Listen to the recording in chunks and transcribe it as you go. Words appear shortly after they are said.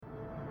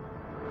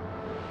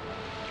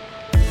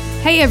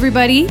Hey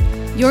everybody,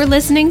 you're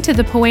listening to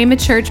the Poema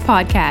Church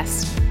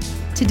podcast.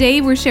 Today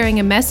we're sharing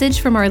a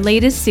message from our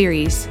latest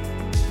series.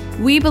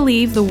 We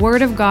believe the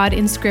Word of God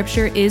in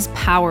Scripture is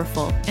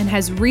powerful and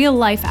has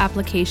real-life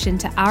application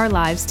to our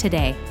lives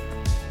today.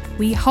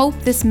 We hope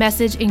this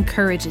message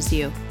encourages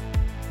you.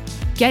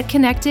 Get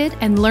connected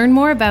and learn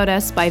more about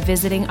us by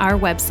visiting our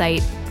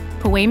website,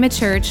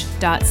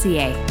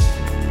 poemachurch.ca.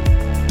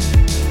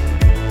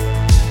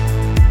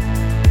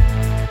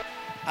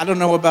 I don't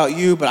know about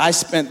you, but I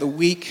spent the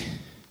week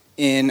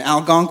in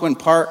Algonquin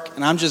Park,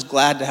 and I'm just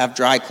glad to have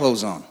dry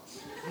clothes on.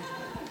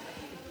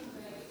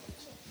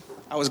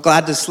 I was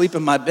glad to sleep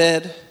in my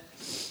bed,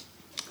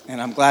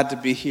 and I'm glad to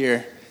be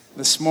here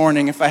this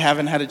morning. If I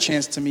haven't had a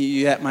chance to meet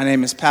you yet, my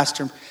name is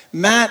Pastor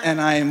Matt,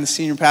 and I am the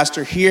senior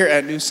pastor here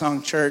at New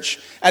Song Church.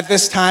 At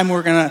this time,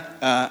 we're going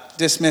to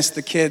dismiss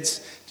the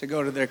kids to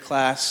go to their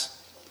class.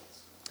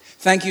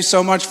 Thank you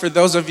so much for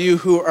those of you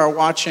who are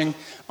watching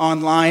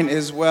online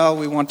as well.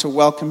 We want to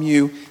welcome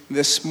you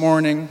this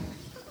morning.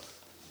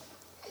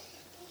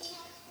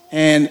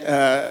 And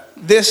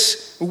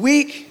this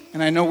week,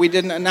 and I know we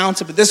didn't announce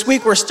it, but this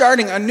week we're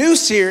starting a new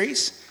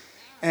series.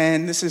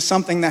 And this is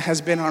something that has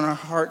been on our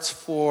hearts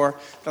for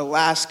the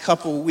last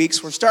couple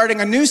weeks. We're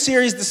starting a new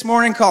series this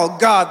morning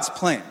called God's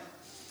Plan.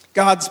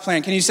 God's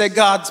Plan. Can you say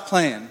God's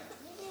Plan?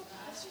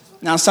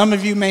 Now, some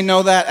of you may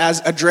know that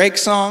as a Drake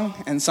song,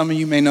 and some of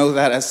you may know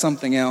that as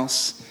something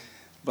else.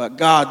 But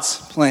God's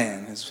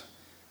Plan is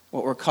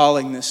what we're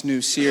calling this new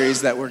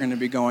series that we're going to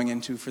be going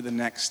into for the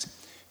next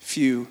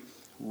few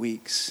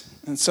weeks.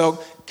 And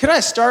so, could I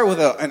start with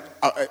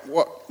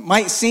what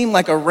might seem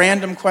like a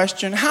random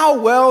question? How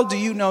well do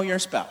you know your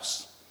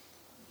spouse?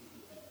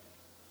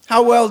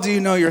 How well do you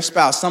know your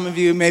spouse? Some of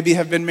you maybe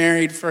have been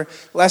married for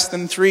less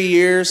than 3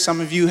 years. Some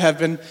of you have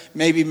been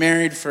maybe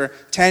married for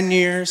 10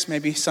 years,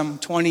 maybe some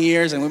 20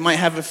 years. And we might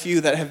have a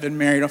few that have been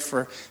married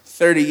for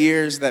 30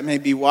 years that may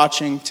be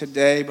watching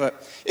today. But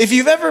if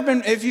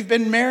you've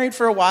been married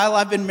for a while,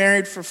 I've been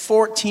married for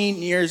 14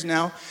 years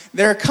now.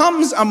 There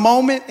comes a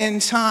moment in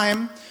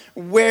time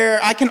where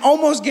I can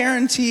almost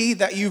guarantee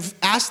that you've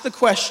asked the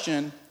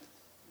question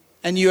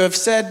and you have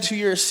said to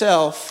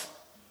yourself,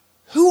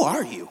 who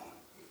are you?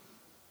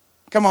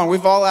 Come on,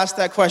 we've all asked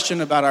that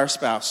question about our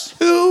spouse.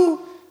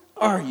 Who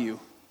are you?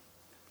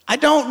 I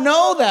don't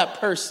know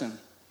that person.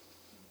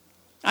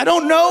 I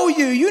don't know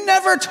you. You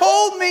never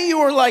told me you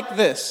were like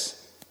this.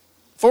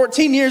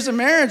 14 years of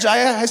marriage,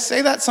 I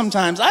say that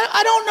sometimes.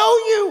 I don't know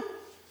you.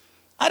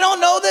 I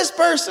don't know this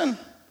person.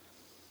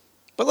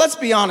 But let's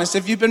be honest,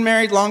 if you've been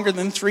married longer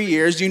than 3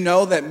 years, you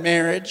know that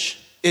marriage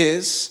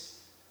is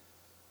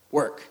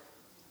work.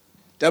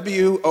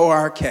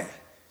 W-O-R-K.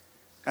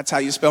 That's how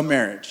you spell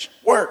marriage.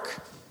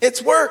 Work. It's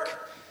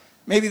work.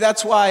 Maybe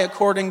that's why,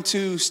 according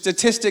to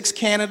Statistics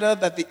Canada,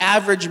 that the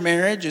average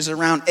marriage is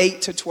around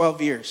 8 to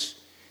 12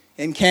 years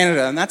in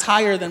Canada. And that's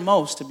higher than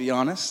most, to be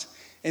honest.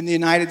 In the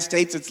United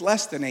States, it's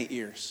less than 8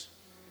 years.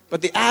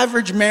 But the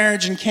average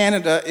marriage in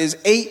Canada is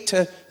 8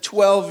 to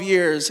 12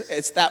 years.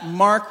 It's that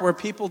mark where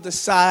people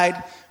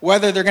decide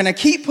whether they're going to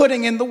keep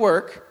putting in the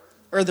work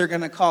or they're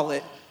going to call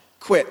it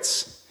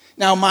quits.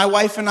 Now, my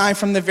wife and I,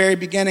 from the very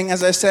beginning,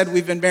 as I said,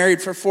 we've been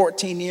married for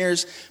 14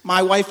 years.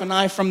 My wife and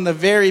I, from the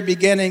very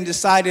beginning,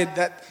 decided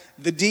that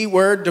the D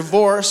word,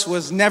 divorce,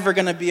 was never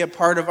going to be a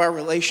part of our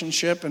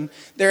relationship. And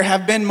there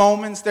have been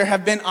moments, there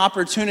have been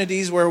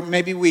opportunities where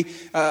maybe we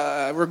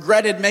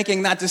regretted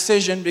making that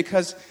decision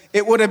because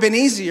it would have been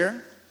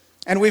easier.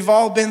 And we've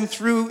all been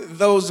through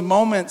those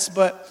moments,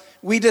 but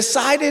we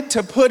decided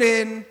to put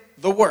in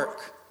the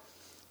work.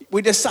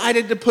 We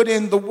decided to put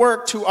in the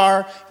work to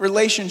our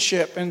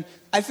relationship. And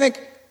I think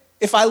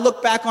if I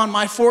look back on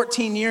my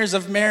 14 years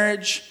of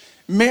marriage,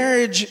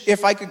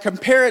 if I could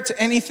compare it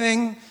to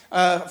anything,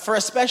 for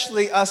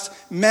especially us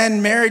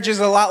men, marriage is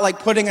a lot like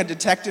putting a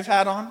detective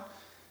hat on.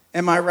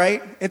 Am I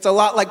right? It's a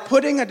lot like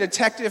putting a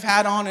detective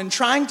hat on and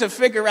trying to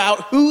figure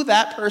out who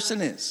that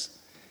person is.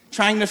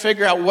 Trying to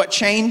figure out what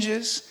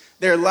changes,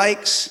 their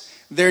likes,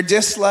 their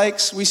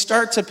dislikes. We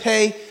start to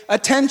pay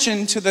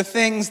attention to the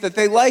things that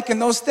they like, and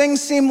those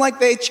things seem like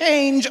they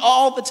change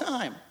all the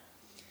time.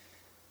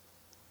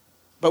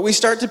 But we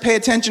start to pay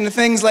attention to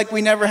things like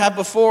we never have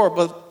before,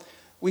 but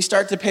we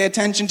start to pay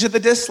attention to the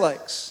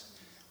dislikes.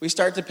 We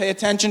start to pay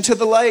attention to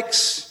the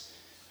likes,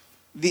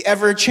 the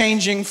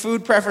ever-changing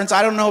food preference.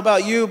 I don't know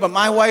about you, but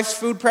my wife's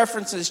food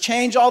preferences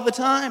change all the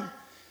time.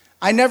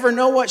 I never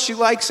know what she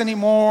likes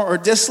anymore or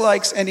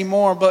dislikes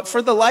anymore, but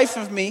for the life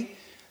of me,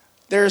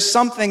 there's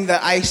something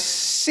that I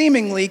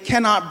seemingly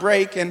cannot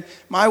break, and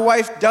my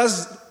wife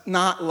does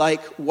not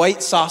like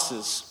white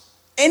sauces.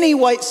 Any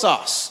white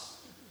sauce,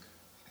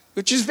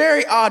 which is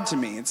very odd to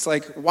me. It's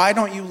like, why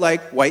don't you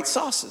like white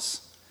sauces?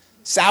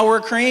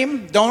 Sour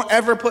cream, don't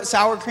ever put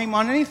sour cream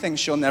on anything.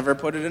 She'll never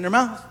put it in her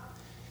mouth.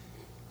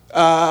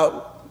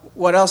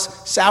 What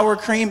else? Sour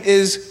cream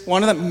is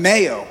one of them.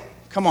 Mayo.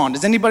 Come on,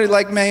 does anybody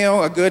like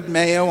mayo? A good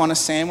mayo on a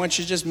sandwich?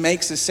 It just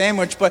makes a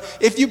sandwich. But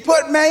if you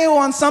put mayo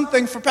on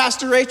something, for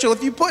Pastor Rachel,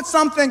 if you put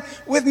something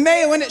with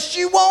mayo in it,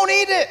 she won't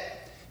eat it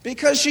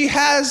because she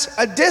has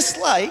a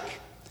dislike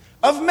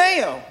of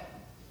mayo.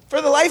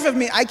 For the life of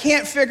me, I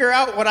can't figure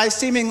out what I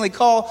seemingly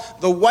call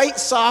the white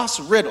sauce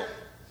riddle.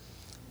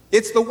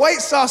 It's the white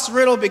sauce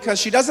riddle because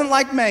she doesn't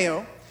like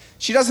mayo,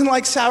 she doesn't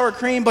like sour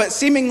cream, but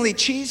seemingly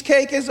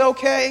cheesecake is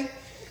okay.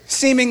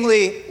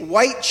 Seemingly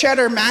white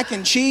cheddar mac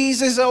and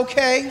cheese is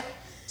okay.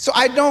 So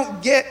I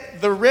don't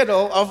get the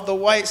riddle of the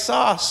white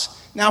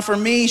sauce. Now for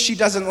me, she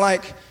doesn't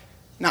like,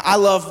 now I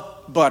love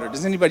butter.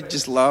 Does anybody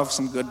just love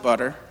some good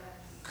butter?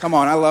 Come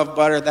on, I love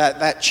butter,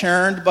 that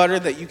churned butter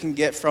that you can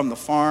get from the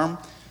farm.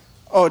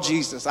 Oh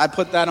Jesus, I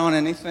put that on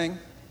anything.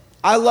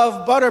 I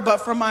love butter, but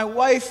for my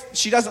wife,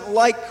 she doesn't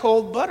like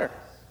cold butter.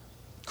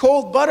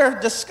 Cold butter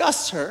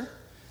disgusts her,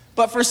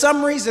 but for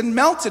some reason,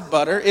 melted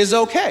butter is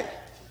okay.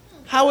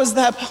 How is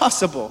that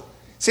possible?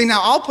 See,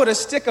 now I'll put a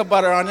stick of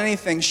butter on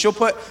anything. She'll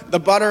put the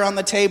butter on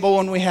the table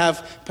when we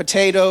have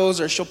potatoes,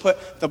 or she'll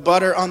put the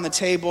butter on the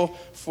table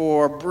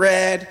for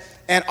bread,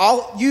 and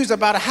I'll use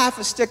about a half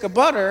a stick of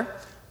butter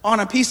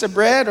on a piece of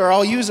bread, or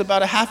I'll use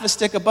about a half a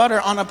stick of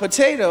butter on a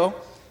potato,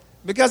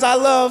 because I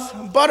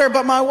love butter,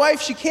 but my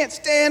wife, she can't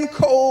stand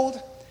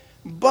cold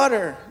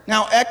butter.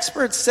 Now,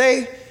 experts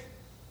say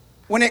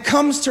when it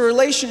comes to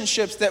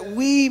relationships that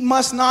we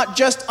must not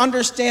just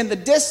understand the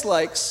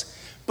dislikes,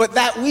 but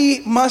that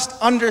we must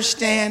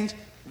understand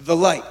the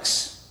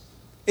likes.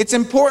 It's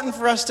important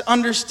for us to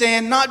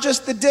understand not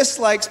just the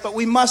dislikes, but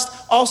we must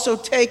also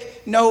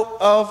take note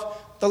of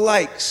the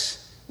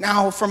likes.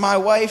 Now, for my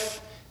wife,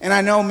 and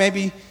I know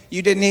maybe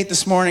you didn't eat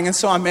this morning, and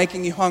so I'm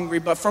making you hungry,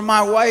 but for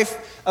my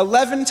wife,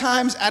 11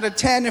 times out of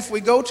 10, if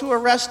we go to a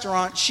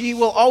restaurant, she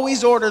will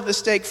always order the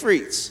steak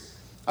frites.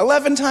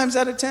 11 times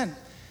out of 10.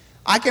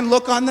 I can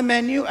look on the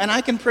menu, and I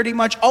can pretty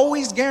much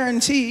always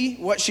guarantee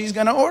what she's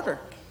going to order.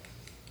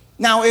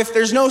 Now, if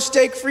there's no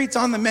steak frites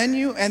on the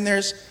menu, and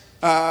there's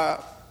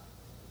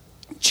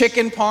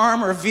chicken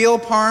parm or veal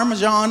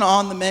parmesan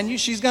on the menu,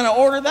 she's going to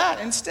order that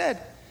instead.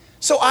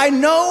 So I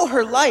know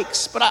her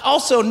likes, but I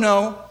also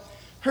know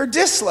her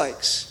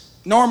dislikes.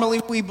 Normally,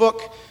 we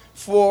book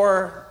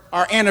for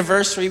our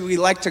anniversary. We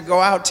like to go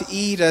out to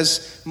eat,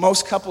 as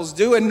most couples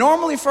do. And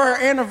normally for our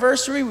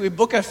anniversary, we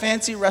book a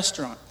fancy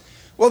restaurant.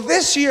 Well,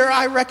 this year,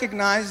 I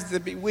recognize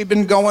that we've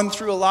been going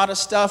through a lot of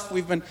stuff.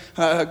 We've been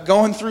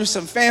going through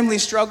some family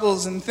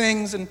struggles and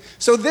things. And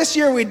so this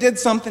year, we did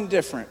something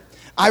different.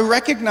 I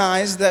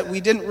recognized that we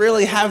didn't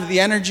really have the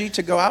energy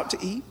to go out to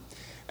eat.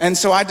 And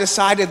so I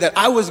decided that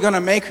I was going to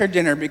make her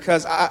dinner,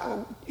 because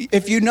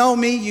if you know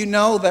me, you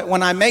know that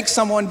when I make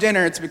someone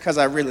dinner, it's because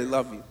I really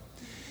love you.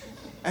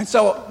 And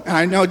so,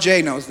 I know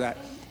Jay knows that.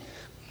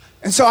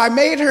 And so I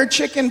made her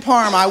chicken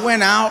parm. I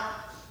went out,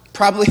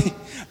 probably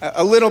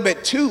a little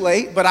bit too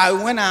late, but I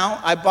went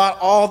out. I bought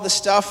all the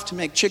stuff to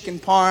make chicken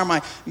parm.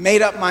 I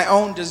made up my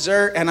own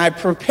dessert, and I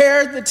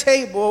prepared the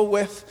table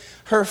with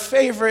her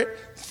favorite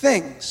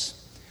things.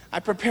 I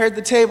prepared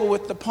the table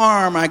with the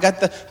parm. I got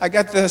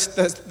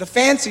the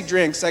fancy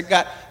drinks.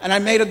 And I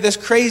made this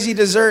crazy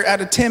dessert out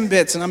of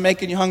Timbits, and I'm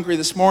making you hungry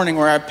this morning,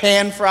 where I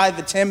pan fried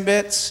the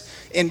Timbits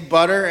in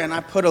butter, and I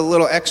put a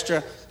little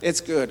extra.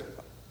 It's good.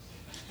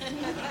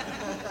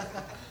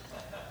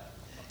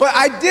 But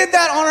I did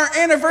that on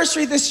our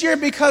anniversary this year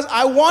because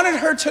I wanted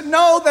her to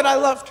know that I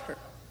loved her.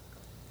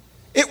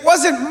 It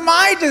wasn't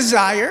my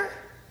desire,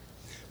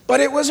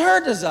 but it was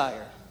her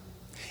desire.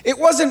 It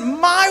wasn't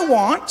my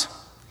want,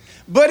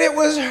 but it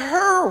was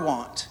her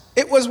want.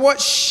 It was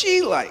what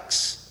she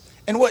likes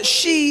and what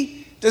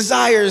she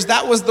desires.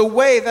 That was the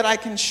way that I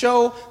can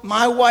show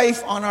my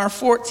wife on our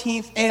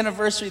 14th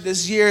anniversary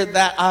this year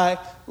that I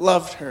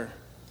loved her.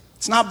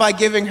 It's not by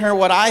giving her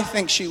what I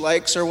think she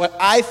likes or what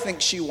I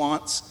think she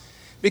wants,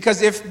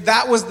 because if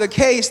that was the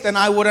case, then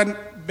I would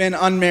have been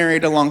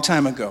unmarried a long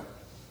time ago.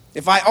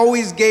 If I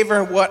always gave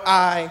her what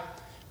I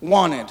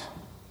wanted.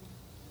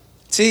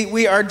 See,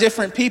 we are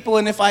different people,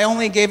 and if I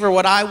only gave her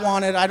what I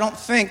wanted, I don't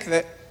think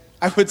that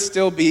I would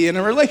still be in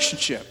a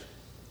relationship.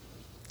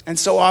 And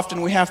so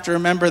often we have to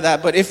remember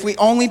that. But if we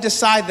only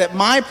decide that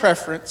my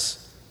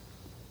preference,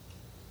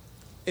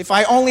 if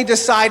I only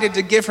decided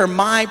to give her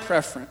my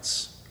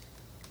preference,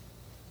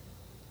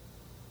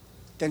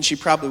 then she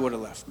probably would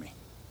have left me.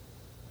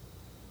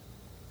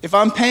 If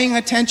I'm paying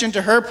attention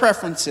to her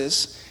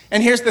preferences,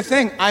 and here's the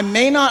thing, I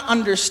may not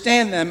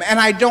understand them, and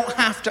I don't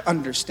have to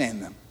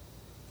understand them.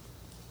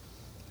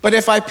 But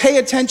if I pay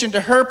attention to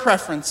her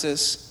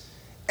preferences,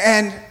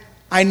 and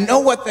I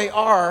know what they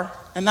are,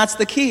 and that's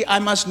the key, I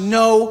must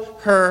know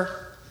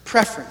her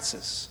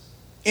preferences.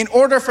 In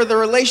order for the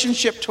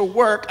relationship to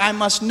work, I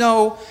must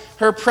know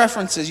her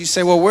preferences. You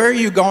say, well, where are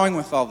you going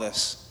with all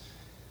this?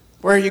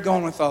 Where are you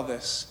going with all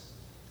this?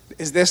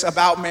 Is this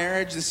about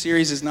marriage? The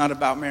series is not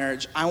about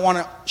marriage. I want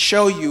to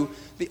show you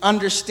the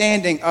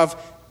understanding of,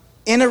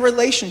 in a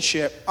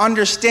relationship,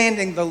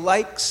 understanding the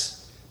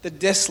likes, the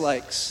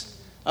dislikes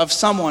of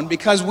someone,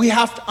 because we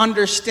have to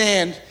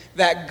understand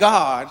that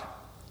God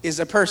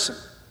is a person.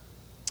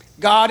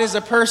 God is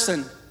a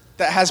person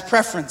that has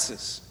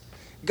preferences.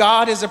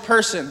 God is a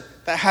person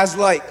that has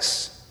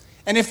likes.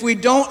 And if we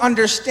don't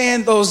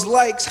understand those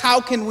likes, how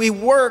can we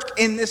work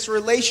in this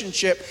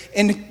relationship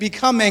in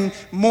becoming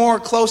more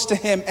close to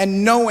him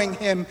and knowing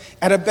him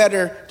at a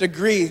better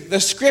degree? The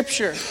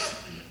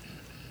scriptures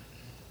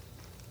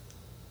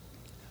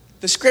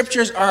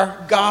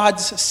are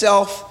God's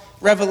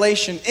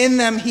self-revelation. In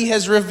them, he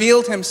has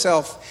revealed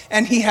himself,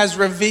 and he has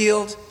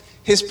revealed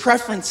his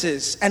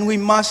preferences, and we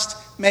must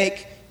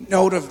make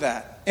note of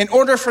that. In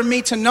order for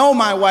me to know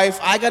my wife,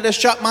 I got to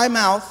shut my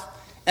mouth,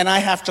 and I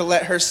have to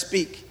let her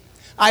speak.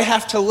 I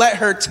have to let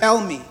her tell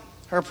me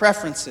her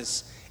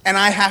preferences. And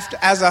I have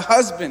to, as a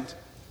husband,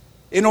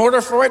 in order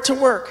for it to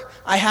work,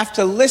 I have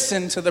to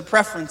listen to the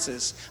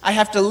preferences. I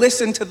have to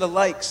listen to the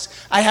likes.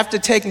 I have to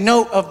take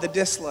note of the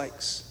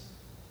dislikes.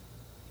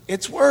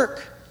 It's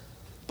work,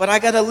 but I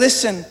got to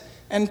listen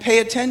and pay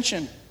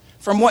attention.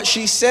 From what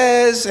she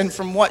says and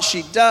from what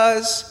she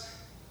does,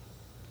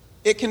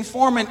 it can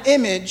form an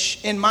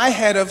image in my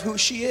head of who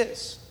she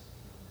is.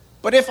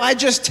 But if I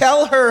just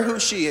tell her who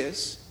she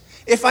is,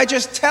 if I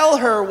just tell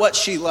her what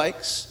she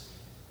likes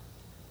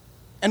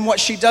and what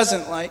she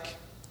doesn't like,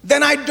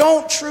 then I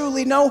don't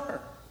truly know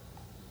her.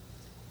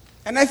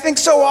 And I think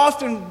so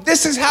often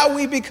this is how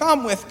we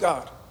become with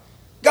God.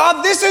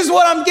 God, this is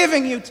what I'm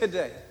giving you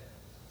today.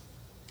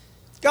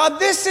 God,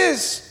 this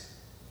is...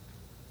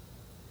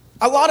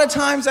 A lot of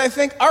times I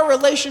think our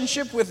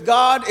relationship with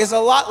God is a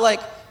lot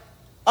like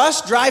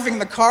us driving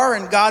the car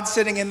and God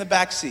sitting in the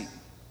back seat.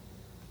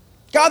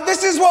 God,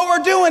 this is what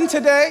we're doing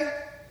today.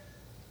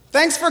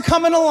 Thanks for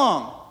coming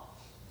along.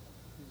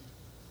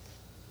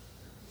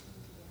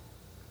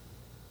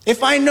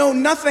 If I know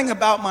nothing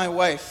about my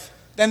wife,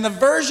 then the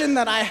version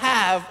that I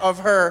have of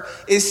her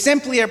is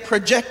simply a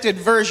projected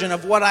version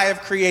of what I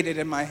have created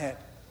in my head.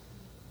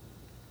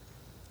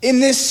 In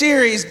this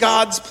series,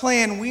 God's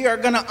plan, we are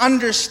going to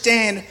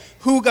understand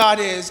who God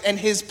is and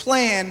his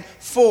plan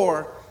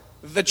for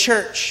the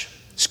church.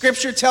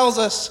 Scripture tells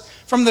us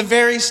from the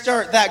very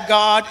start that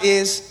God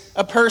is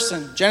a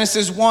person.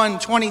 Genesis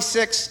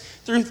 1:26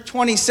 through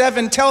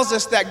 27 tells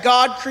us that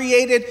God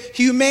created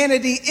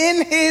humanity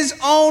in his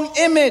own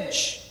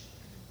image.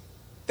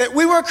 That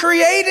we were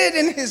created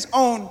in his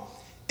own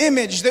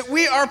image. That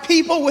we are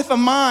people with a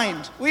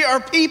mind. We are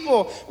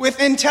people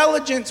with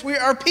intelligence. We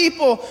are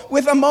people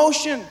with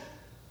emotion.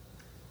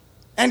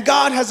 And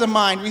God has a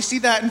mind. We see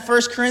that in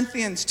 1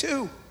 Corinthians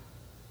 2.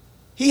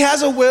 He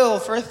has a will.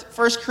 For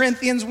 1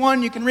 Corinthians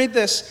 1, you can read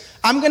this.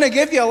 I'm going to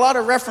give you a lot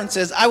of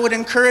references. I would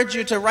encourage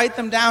you to write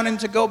them down and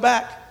to go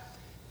back.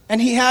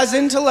 And he has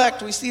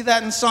intellect. We see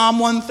that in Psalm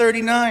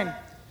 139.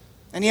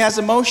 And he has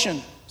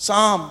emotion.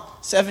 Psalm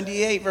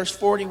 78, verse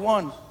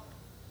 41.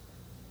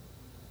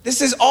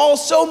 This is all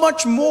so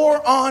much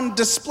more on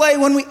display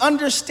when we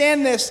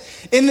understand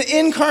this in the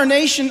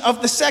incarnation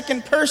of the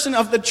second person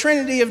of the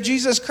Trinity of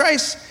Jesus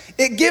Christ.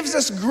 It gives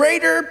us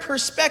greater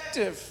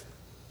perspective.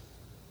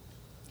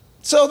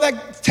 So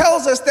that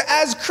tells us that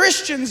as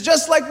Christians,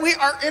 just like we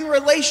are in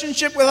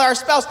relationship with our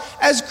spouse,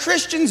 as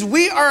Christians,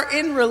 we are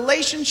in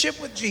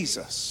relationship with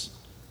Jesus.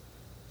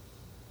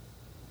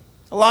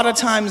 A lot of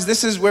times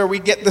this is where we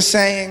get the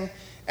saying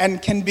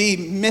and can be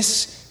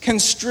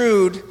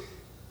misconstrued.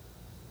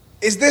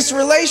 Is this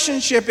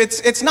relationship?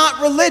 It's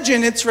not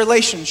religion, it's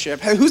relationship.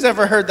 Who's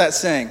ever heard that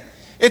saying?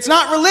 It's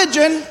not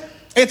religion,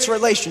 it's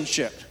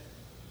relationship.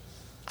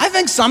 I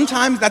think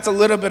sometimes that's a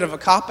little bit of a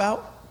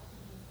cop-out.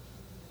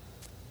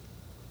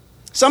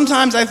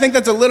 Sometimes I think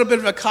that's a little bit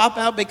of a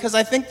cop-out because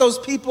I think those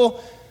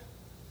people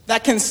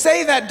that can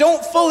say that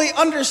don't fully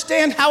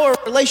understand how a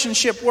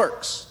relationship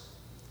works.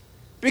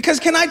 Because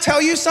can I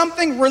tell you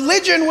something?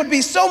 Religion would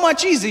be so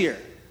much easier.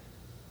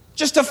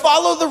 Just to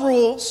follow the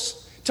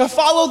rules, to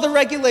follow the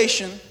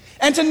regulation,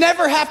 and to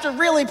never have to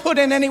really put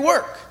in any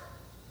work.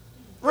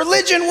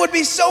 Religion would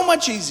be so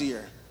much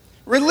easier.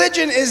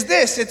 Religion is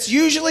this. It's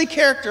usually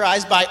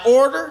characterized by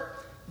order,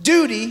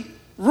 duty,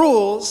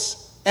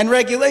 rules, and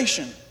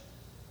regulation.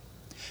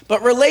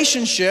 But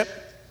relationships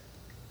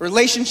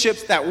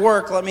that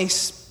work, let me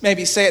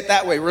maybe say it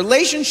that way.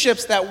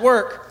 Relationships that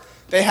work,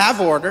 they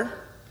have order,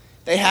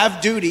 they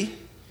have duty,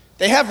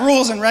 they have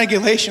rules and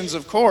regulations,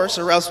 of course,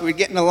 or else we'd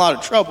get in a lot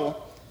of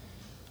trouble.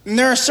 And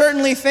there are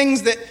certainly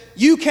things that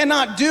you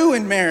cannot do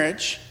in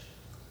marriage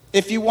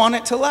if you want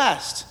it to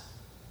last.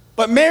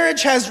 But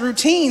marriage has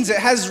routines, it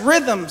has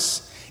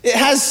rhythms. It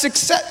has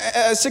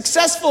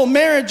successful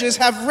marriages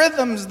have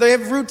rhythms, they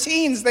have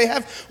routines, they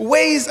have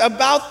ways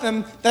about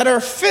them that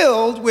are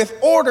filled with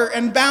order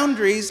and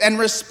boundaries and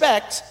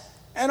respect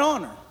and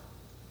honor.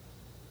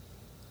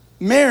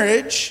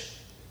 Marriage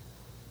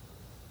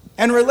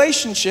and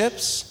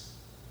relationships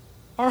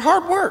are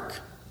hard work.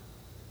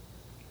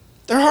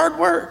 They're hard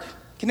work.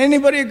 Can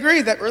anybody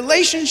agree that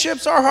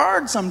relationships are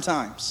hard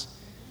sometimes?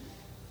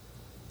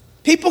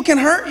 People can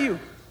hurt you.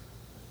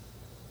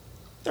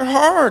 They're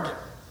hard.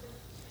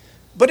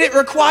 But it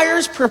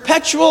requires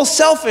perpetual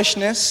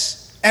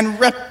selfishness and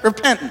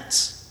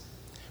repentance.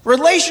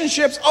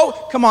 Relationships,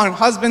 oh, come on,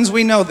 husbands,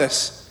 we know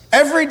this.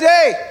 Every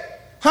day,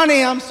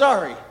 honey, I'm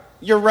sorry.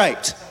 You're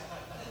right.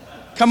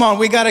 Come on,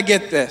 we got to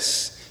get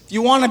this. If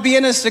you want to be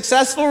in a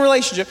successful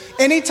relationship,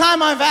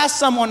 anytime I've asked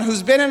someone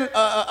who's been in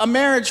a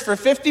marriage for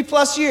 50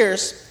 plus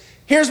years,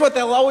 here's what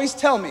they'll always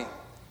tell me.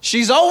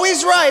 She's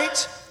always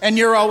right and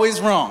you're always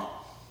wrong.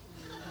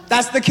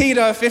 That's the key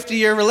to a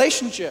 50-year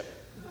relationship.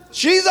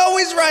 She's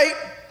always right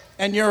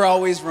and you're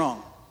always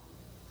wrong.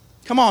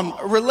 Come on,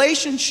 a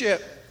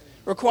relationship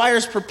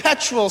requires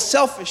perpetual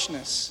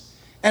selfishness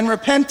and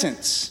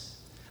repentance,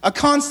 a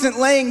constant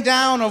laying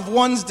down of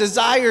one's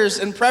desires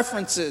and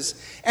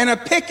preferences, and a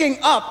picking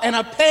up and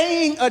a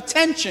paying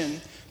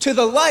attention to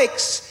the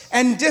likes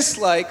and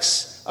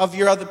dislikes of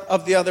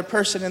the other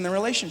person in the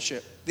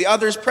relationship, the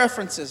other's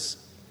preferences.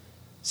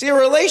 See, a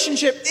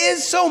relationship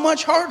is so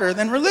much harder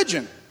than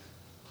religion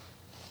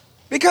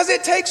because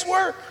it takes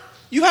work.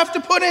 You have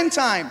to put in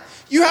time.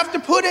 You have to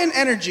put in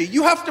energy.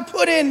 You have to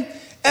put in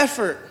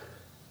effort.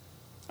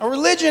 A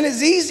religion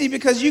is easy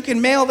because you can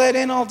mail that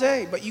in all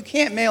day, but you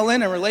can't mail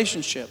in a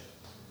relationship.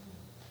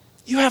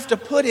 You have to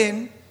put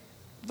in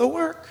the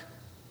work.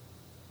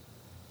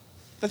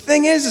 The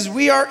thing is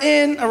we are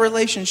in a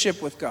relationship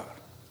with God.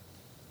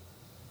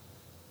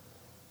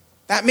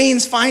 That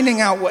means finding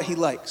out what he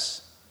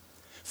likes,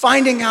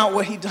 finding out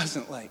what he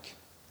doesn't like.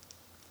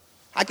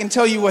 I can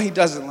tell you what he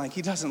doesn't like.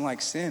 He doesn't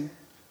like sin.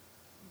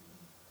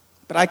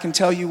 But I can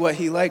tell you what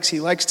he likes. He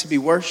likes to be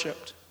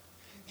worshiped.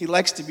 He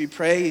likes to be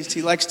praised.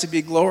 He likes to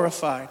be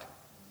glorified.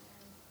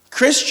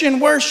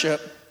 Christian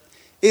worship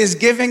is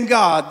giving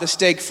God the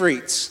steak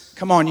frites.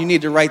 Come on, you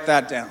need to write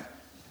that down.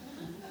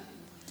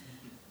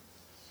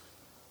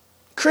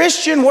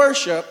 Christian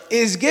worship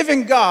is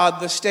giving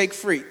God the steak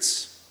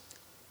frites.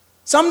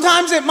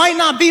 Sometimes it might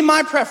not be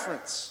my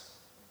preference.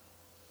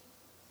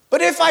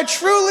 But if I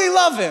truly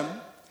love him,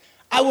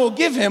 I will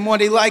give him what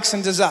he likes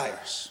and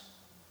desires.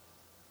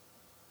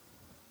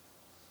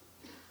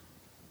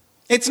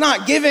 It's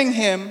not giving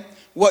him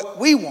what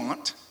we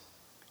want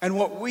and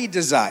what we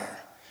desire.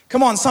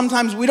 Come on,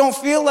 sometimes we don't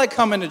feel like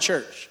coming to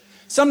church.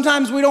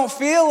 Sometimes we don't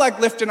feel like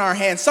lifting our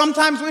hands.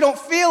 Sometimes we don't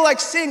feel like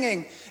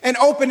singing and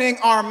opening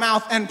our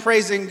mouth and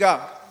praising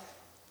God.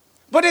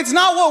 But it's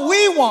not what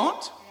we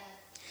want.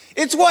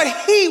 It's what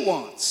he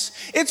wants.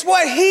 It's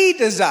what he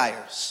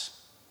desires.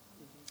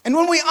 And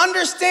when we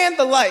understand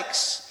the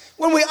likes,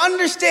 when we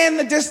understand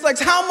the dislikes,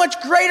 how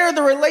much greater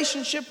the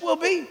relationship will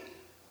be.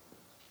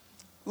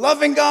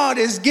 Loving God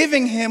is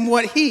giving him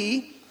what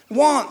he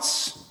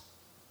wants.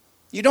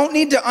 You don't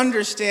need to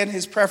understand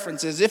his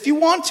preferences. If you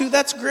want to,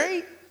 that's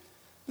great.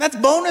 That's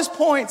bonus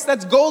points.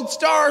 That's gold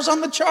stars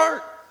on the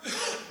chart.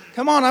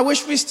 Come on, I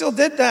wish we still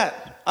did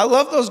that. I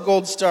love those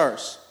gold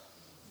stars.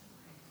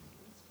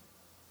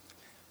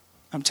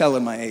 I'm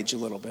telling my age a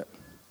little bit.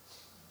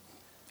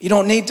 You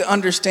don't need to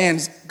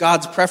understand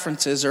God's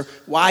preferences or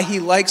why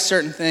he likes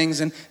certain things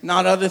and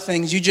not other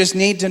things. You just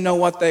need to know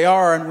what they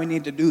are, and we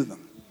need to do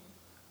them.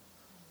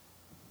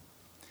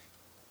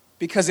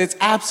 Because it's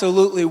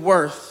absolutely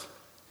worth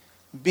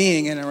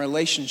being in a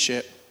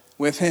relationship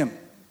with him.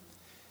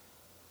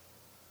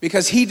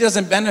 Because he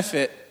doesn't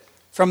benefit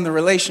from the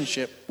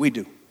relationship, we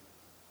do.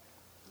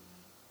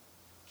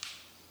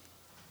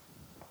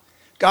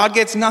 God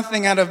gets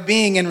nothing out of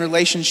being in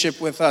relationship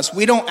with us.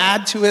 We don't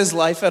add to his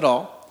life at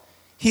all.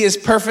 He is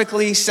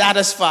perfectly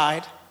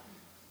satisfied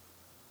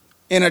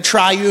in a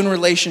triune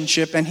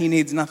relationship, and he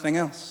needs nothing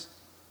else.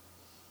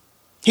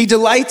 He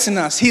delights in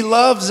us. He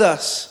loves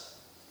us.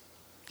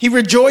 He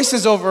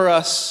rejoices over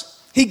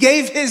us. He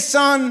gave his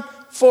son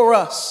for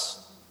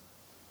us.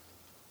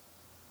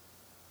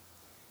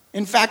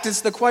 In fact,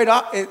 it's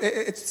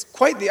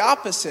quite the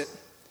opposite.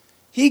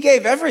 He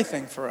gave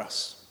everything for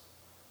us.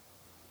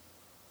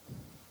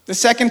 The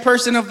second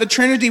person of the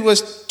Trinity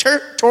was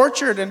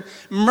tortured and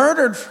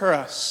murdered for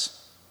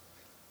us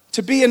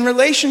to be in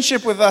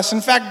relationship with us. In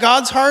fact,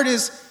 God's heart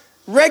is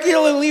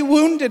regularly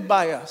wounded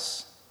by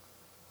us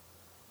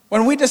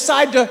when we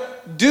decide to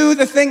do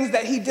the things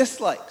that he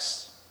dislikes.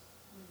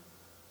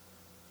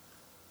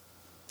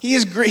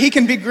 He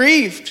can be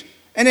grieved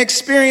and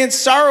experience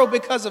sorrow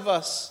because of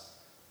us.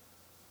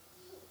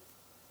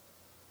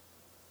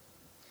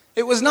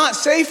 It was not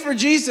safe for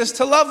Jesus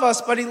to love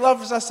us, but he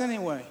loves us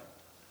anyway.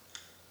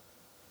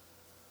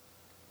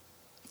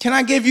 Can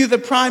I give you the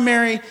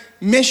primary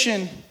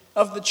mission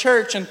of the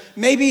church? And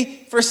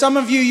maybe for some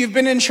of you, you've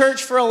been in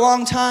church for a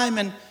long time,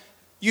 and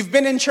you've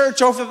been in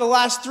church over the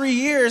last 3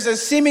 years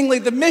as seemingly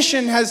the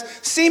mission has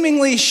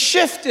seemingly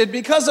shifted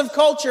because of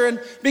culture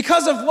and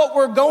because of what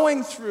we're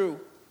going through.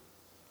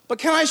 But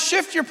can I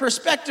shift your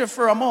perspective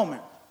for a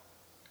moment?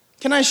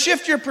 Can I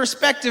shift your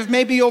perspective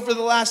maybe over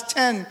the last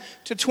 10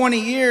 to 20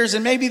 years?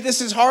 And maybe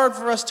this is hard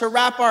for us to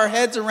wrap our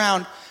heads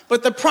around.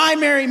 But the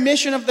primary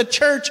mission of the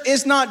church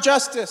is not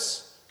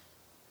justice.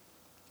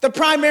 The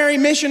primary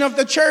mission of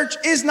the church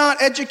is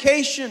not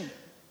education.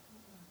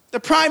 The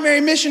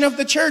primary mission of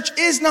the church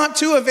is not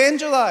to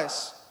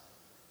evangelize.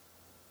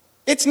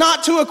 It's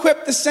not to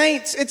equip the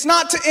saints. It's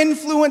not to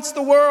influence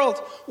the world.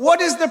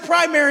 What is the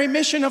primary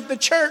mission of the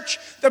church?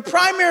 The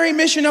primary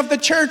mission of the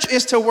church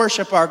is to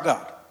worship our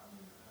God.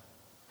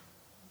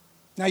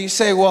 Now you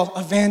say, well,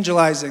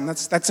 evangelizing,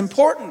 that's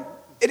important.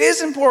 It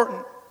is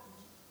important.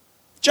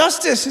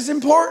 Justice is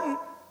important.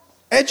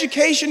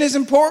 Education is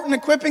important.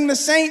 Equipping the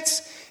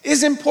saints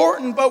is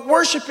important. But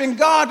worshiping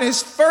God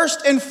is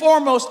first and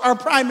foremost our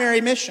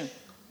primary mission.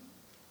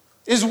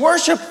 Is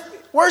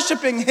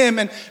worshiping Him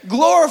and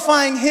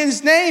glorifying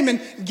His name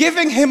and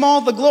giving Him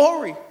all the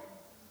glory.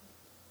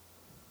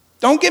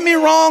 Don't get me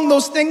wrong,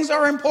 those things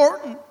are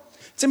important.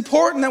 It's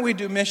important that we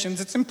do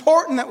missions. It's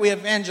important that we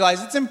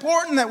evangelize. It's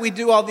important that we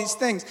do all these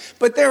things.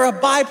 But they're a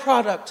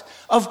byproduct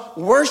of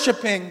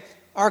worshiping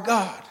our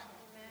God.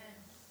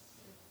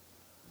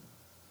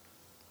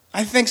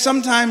 I think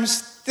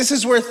sometimes this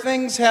is where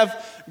things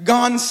have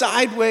gone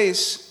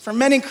sideways for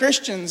many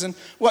Christians, and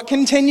what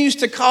continues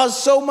to cause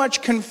so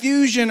much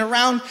confusion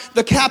around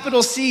the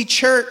capital C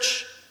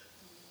church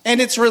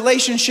and its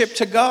relationship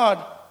to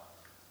God.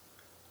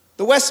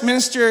 The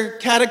Westminster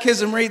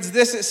Catechism reads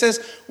this. It says,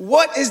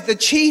 "What is the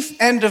chief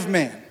end of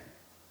man?"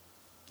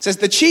 It says,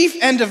 "The chief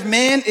end of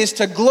man is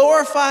to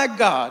glorify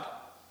God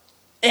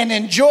and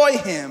enjoy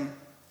Him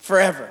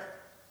forever."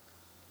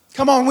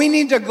 Come on, we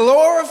need to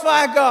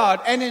glorify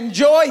God and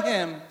enjoy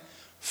Him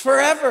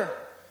forever.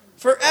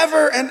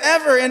 Forever and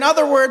ever. In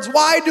other words,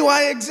 why do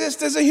I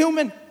exist as a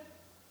human?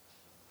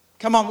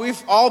 Come on,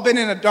 we've all been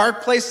in a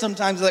dark place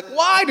sometimes. Like,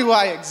 why do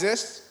I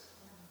exist?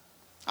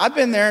 I've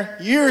been there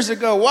years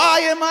ago.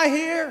 Why am I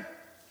here?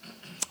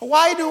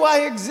 Why do I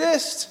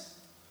exist?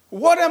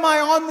 What am I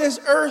on this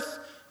earth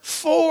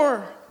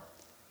for?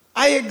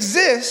 I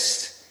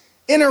exist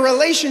in a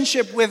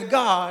relationship with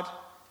God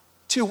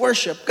to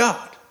worship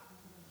God.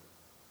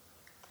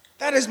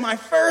 That is my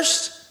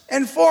first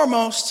and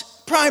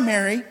foremost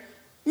primary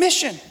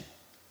mission.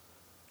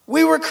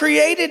 We were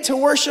created to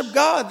worship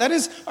God. That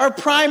is our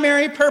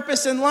primary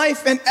purpose in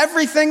life, and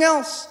everything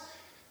else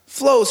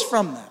flows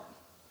from that.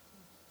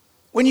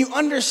 When you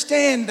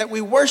understand that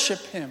we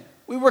worship Him,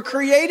 we were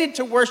created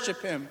to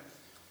worship Him.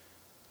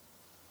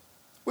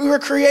 We were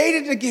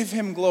created to give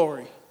Him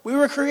glory. We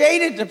were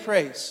created to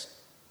praise.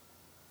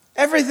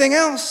 Everything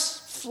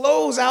else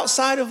flows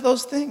outside of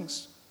those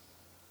things.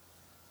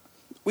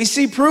 We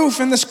see proof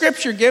in the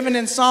scripture given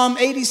in Psalm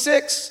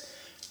 86.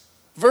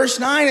 Verse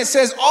 9, it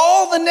says,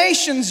 "All the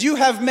nations you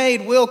have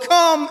made will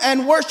come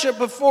and worship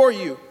before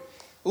you.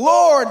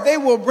 Lord, they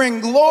will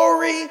bring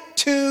glory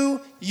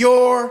to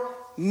your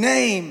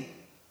name."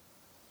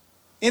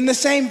 In the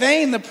same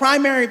vein, the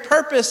primary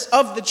purpose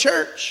of the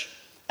church,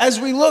 as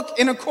we look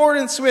in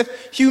accordance with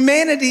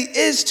humanity,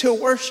 is to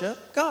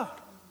worship God.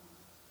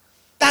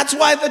 That's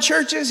why the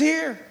church is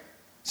here.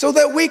 So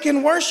that we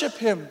can worship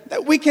Him,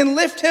 that we can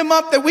lift Him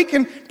up, that we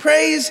can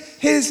praise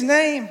His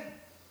name.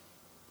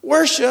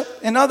 Worship,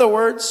 in other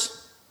words,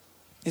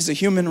 is a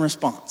human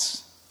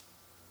response.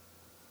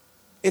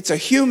 It's a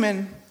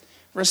human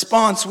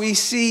response. We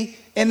see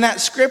in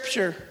that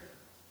scripture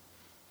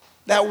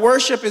that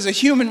worship is a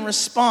human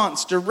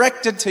response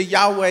directed to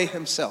Yahweh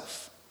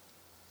Himself.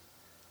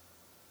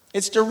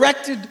 It's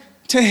directed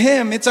to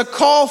Him. It's a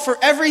call for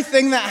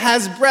everything that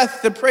has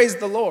breath to praise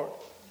the Lord.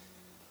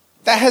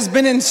 That has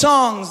been in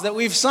songs that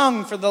we've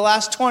sung for the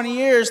last 20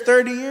 years,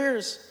 30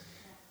 years.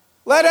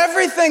 Let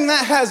everything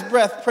that has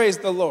breath praise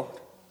the Lord.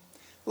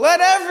 Let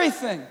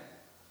everything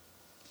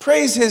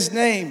praise His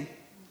name.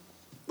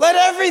 Let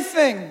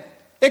everything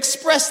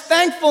express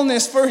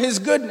thankfulness for His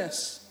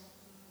goodness.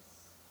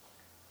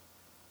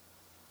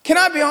 Can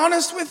I be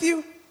honest with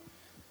you?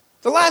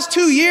 The last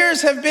 2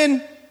 years have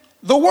been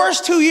the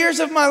worst 2 years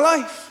of my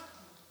life.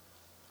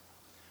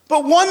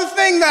 But one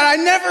thing that I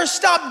never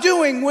stopped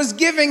doing was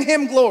giving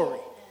Him glory.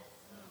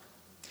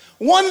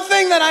 One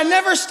thing that I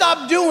never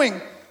stopped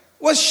doing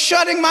was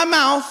shutting my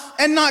mouth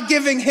and not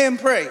giving Him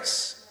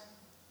praise.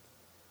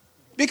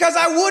 Because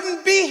I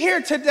wouldn't be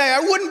here today. I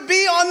wouldn't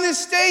be on this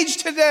stage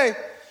today.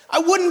 I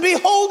wouldn't be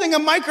holding a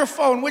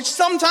microphone, which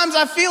sometimes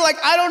I feel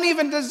like I don't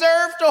even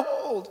deserve to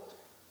hold.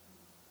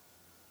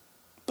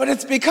 But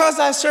it's because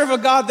I serve a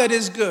God that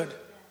is good.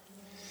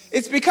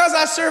 It's because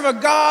I serve a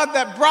God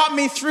that brought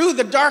me through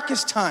the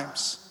darkest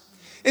times.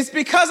 It's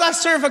because I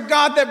serve a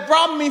God that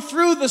brought me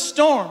through the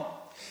storm.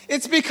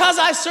 It's because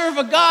I serve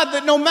a God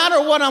that no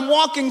matter what I'm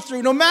walking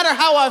through, no matter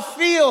how I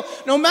feel,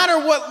 no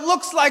matter what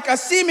looks like a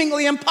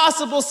seemingly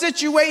impossible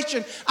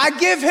situation, I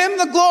give Him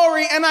the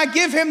glory and I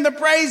give Him the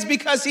praise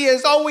because He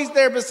is always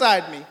there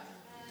beside me.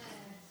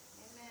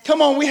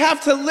 Come on, we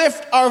have to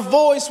lift our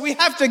voice. We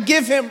have to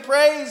give Him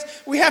praise.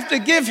 We have to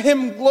give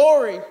Him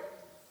glory.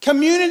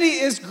 Community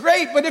is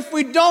great, but if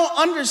we don't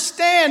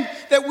understand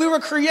that we were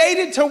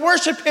created to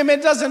worship Him,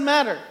 it doesn't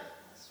matter.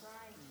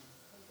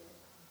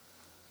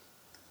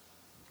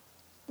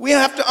 We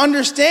have to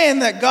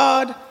understand that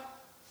God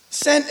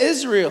sent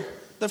Israel,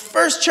 the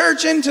first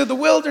church, into the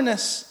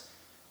wilderness.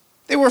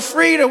 They were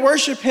free to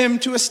worship Him,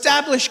 to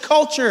establish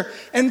culture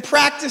and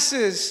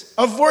practices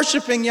of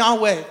worshiping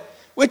Yahweh,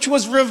 which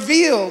was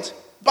revealed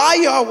by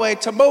Yahweh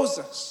to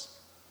Moses.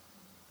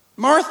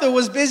 Martha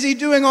was busy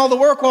doing all the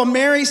work while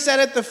Mary sat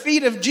at the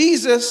feet of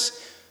Jesus,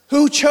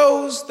 who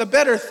chose the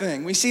better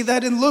thing. We see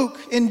that in Luke.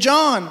 In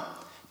John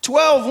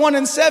 12, 1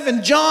 and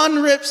 7,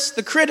 John rips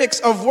the critics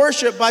of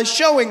worship by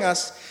showing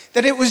us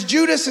that it was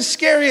Judas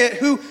Iscariot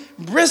who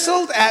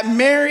bristled at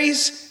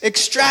Mary's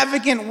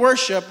extravagant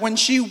worship when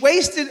she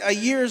wasted a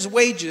year's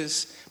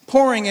wages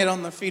pouring it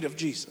on the feet of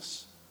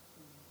Jesus.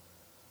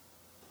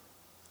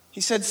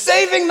 He said,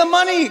 saving the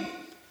money,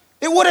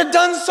 it would have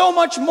done so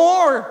much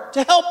more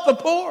to help the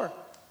poor.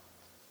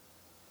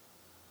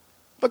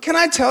 But can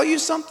I tell you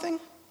something?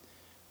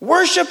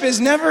 Worship is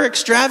never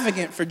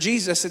extravagant for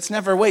Jesus. It's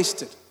never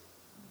wasted.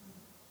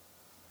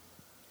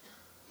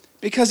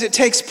 Because it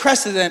takes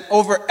precedent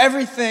over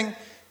everything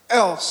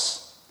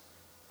else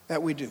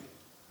that we do.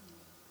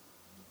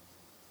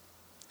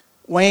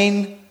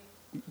 Wayne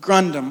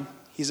Grundam,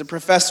 he's a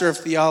professor of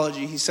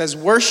theology. He says,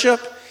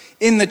 worship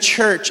in the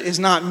church is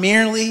not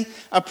merely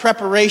a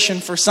preparation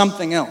for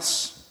something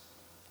else.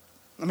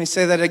 Let me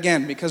say that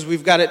again because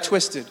we've got it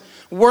twisted.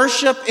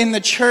 Worship in the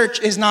church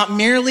is not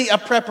merely a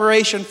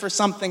preparation for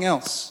something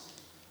else.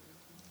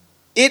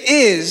 It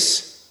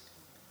is,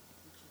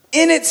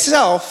 in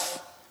itself,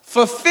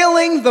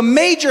 fulfilling the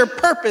major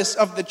purpose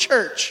of the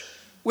church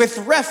with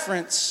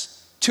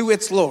reference to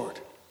its Lord.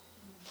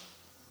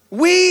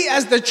 We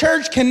as the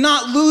church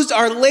cannot lose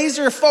our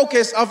laser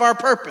focus of our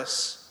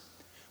purpose,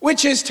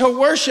 which is to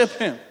worship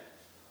him,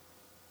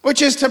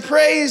 which is to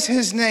praise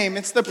his name.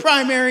 It's the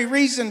primary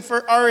reason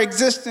for our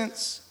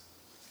existence,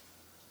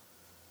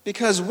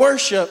 because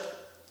worship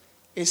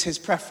is his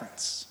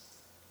preference.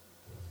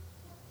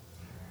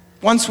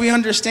 Once we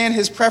understand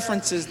his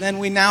preferences, then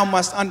we now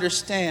must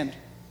understand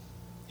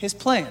his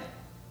plan,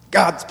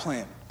 God's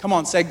plan. Come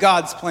on, say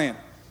God's plan.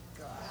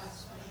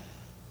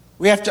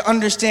 We have to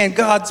understand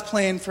God's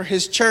plan for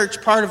his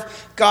church. Part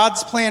of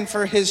God's plan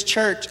for his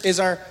church is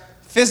our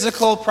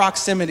physical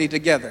proximity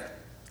together.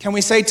 Can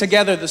we say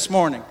together this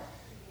morning?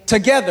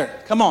 Together.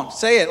 Come on,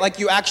 say it like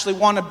you actually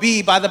want to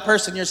be by the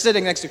person you're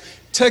sitting next to.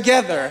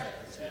 Together.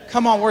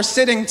 Come on, we're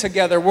sitting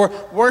together. We're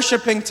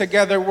worshiping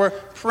together. We're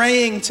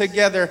praying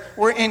together.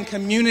 We're in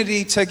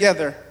community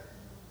together.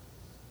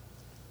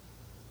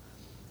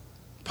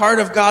 Part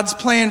of God's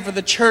plan for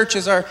the church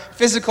is our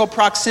physical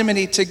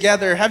proximity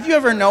together. Have you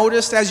ever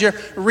noticed as you're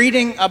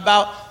reading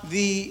about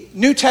the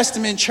New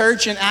Testament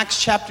church in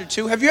Acts chapter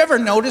 2, have you ever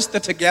noticed the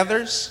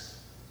togethers?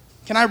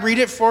 Can I read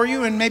it for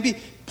you and maybe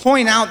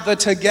point out the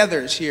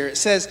togethers here? It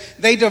says,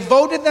 they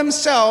devoted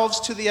themselves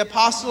to the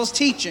apostles'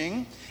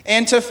 teaching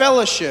and to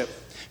fellowship,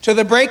 to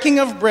the breaking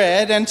of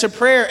bread and to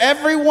prayer.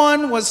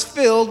 Everyone was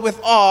filled with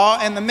awe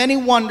and the many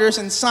wonders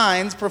and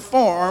signs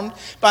performed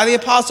by the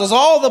apostles.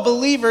 All the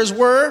believers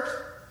were,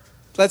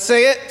 let's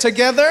say it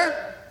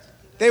together.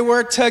 They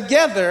were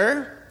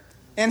together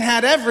and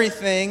had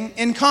everything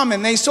in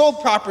common. They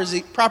sold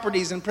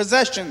properties and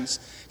possessions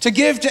to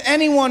give to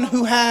anyone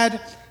who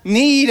had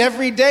need.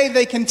 Every day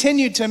they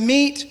continued to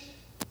meet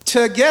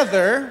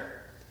together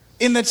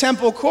in the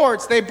temple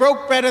courts. They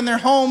broke bread in their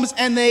homes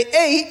and they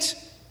ate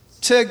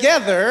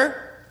together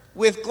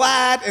with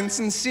glad and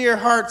sincere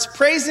hearts,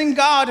 praising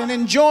God and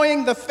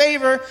enjoying the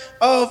favor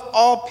of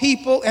all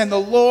people. And the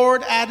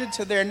Lord added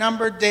to their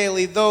number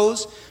daily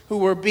those who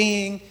were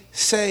being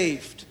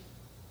saved.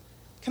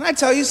 Can I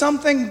tell you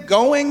something?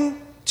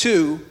 Going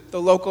to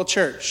the local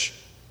church.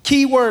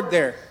 Key word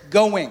there,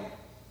 going.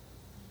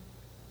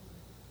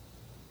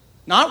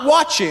 Not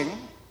watching,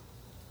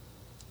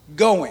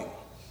 going.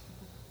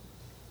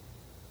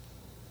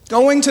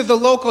 Going to the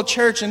local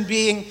church and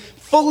being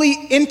fully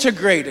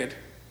integrated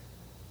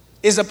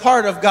is a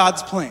part of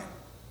God's plan.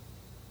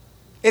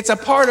 It's a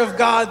part of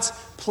God's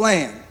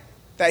plan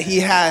that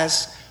he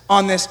has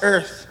on this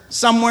earth.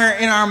 Somewhere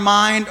in our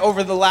mind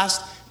over the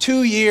last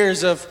 2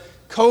 years of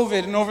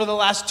COVID and over the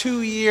last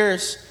 2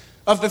 years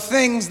of the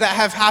things that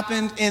have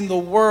happened in the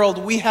world,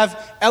 we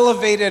have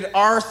elevated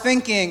our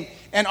thinking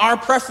and our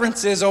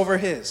preferences over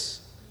his.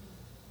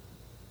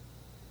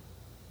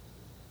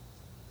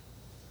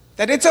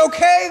 That it's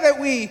okay that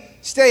we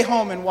stay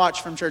home and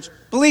watch from church.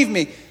 Believe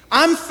me,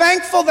 I'm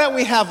thankful that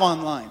we have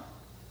online.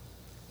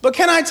 But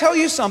can I tell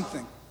you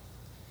something?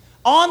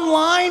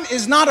 Online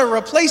is not a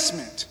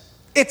replacement.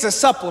 It's a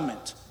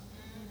supplement.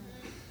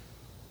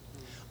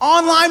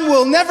 Online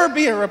will never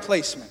be a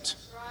replacement.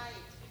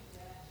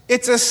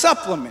 It's a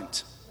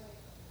supplement.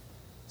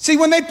 See,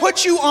 when they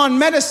put you on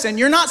medicine,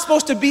 you're not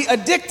supposed to be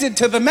addicted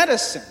to the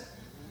medicine.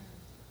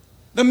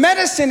 The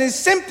medicine is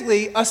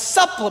simply a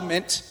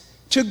supplement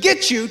to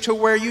get you to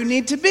where you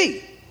need to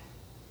be.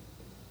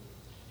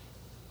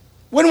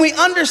 When we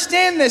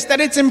understand this, that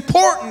it's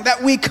important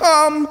that we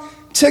come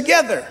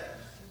together.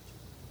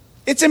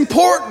 It's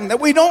important that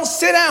we don't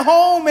sit at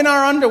home in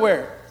our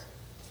underwear.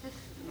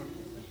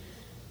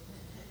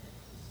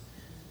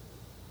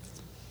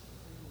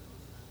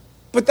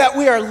 But that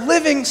we are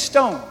living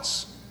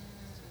stones.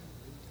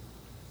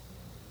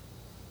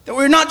 That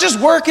we're not just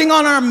working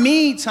on our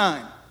me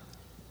time.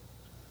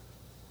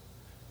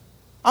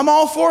 I'm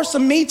all for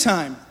some me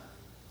time.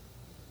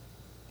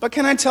 But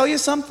can I tell you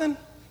something?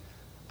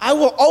 I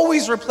will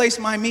always replace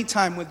my me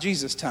time with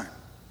Jesus time.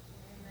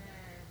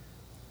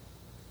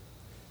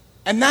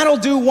 And that'll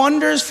do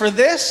wonders for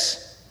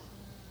this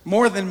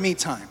more than me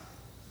time.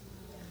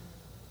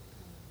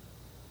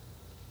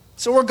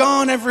 So we're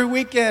gone every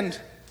weekend.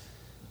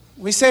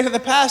 We say to the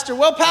pastor,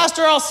 well,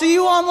 pastor, I'll see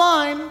you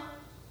online.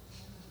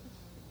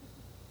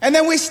 And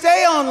then we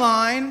stay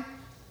online,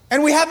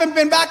 and we haven't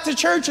been back to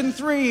church in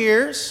 3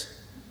 years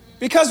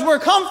because we're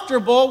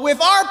comfortable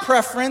with our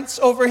preference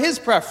over his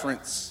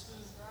preference.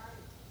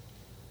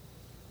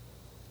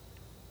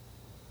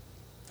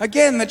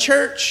 Again, the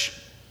church,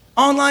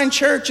 online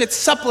church, it's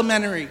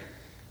supplementary.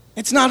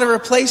 It's not a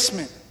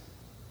replacement.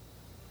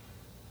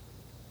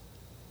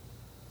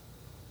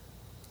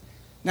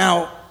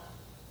 Now,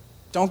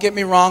 don't get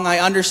me wrong, I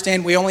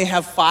understand we only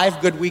have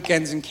 5 good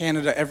weekends in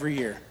Canada every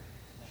year.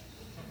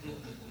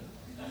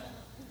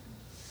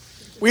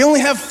 We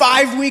only have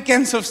 5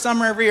 weekends of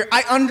summer every year.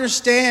 I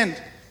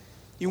understand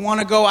you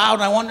want to go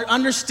out. I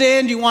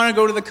understand you want to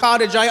go to the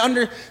cottage. I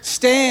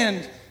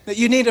understand that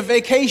you need a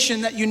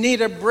vacation, that you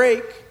need a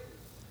break.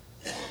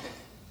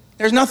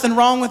 There's nothing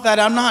wrong with that.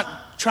 I'm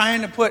not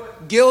trying to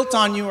put guilt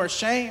on you or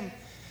shame.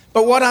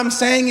 But what I'm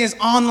saying is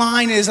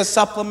online is a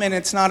supplement.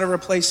 It's not a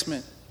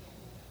replacement.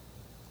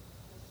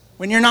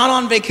 When you're not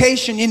on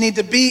vacation, you need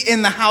to be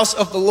in the house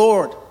of the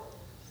Lord.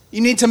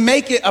 You need to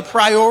make it a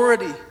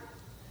priority.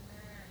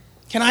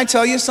 Can I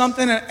tell you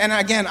something? And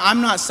again,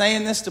 I'm not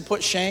saying this to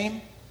put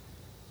shame.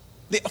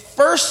 The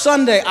first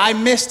Sunday I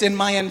missed in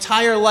my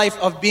entire life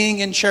of being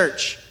in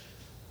church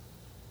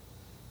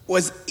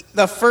was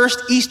the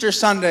first Easter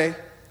Sunday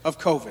of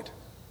COVID.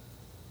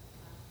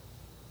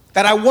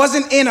 That I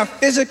wasn't in a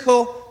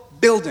physical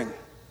building.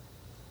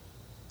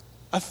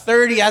 At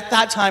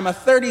that time, a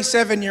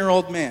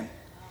 37-year-old man.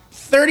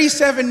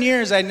 37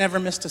 years I never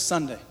missed a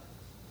Sunday.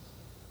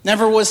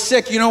 Never was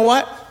sick. You know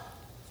what?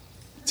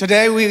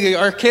 Today,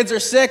 our kids are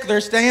sick.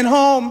 They're staying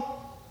home.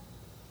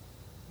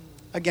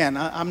 Again,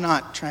 I'm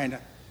not trying to.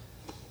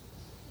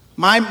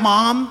 My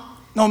mom,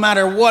 no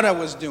matter what I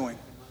was doing,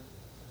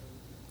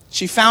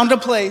 she found a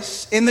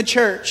place in the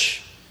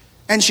church,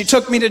 and she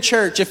took me to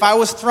church. If I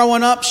was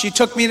throwing up, she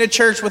took me to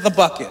church with a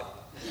bucket.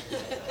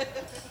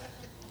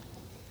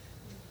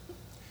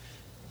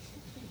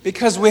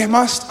 Because we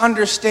must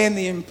understand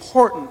the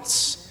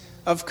importance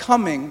of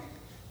coming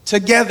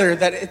together,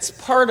 that it's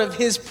part of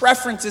his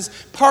preferences,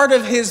 part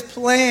of his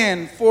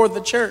plan for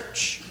the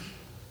church.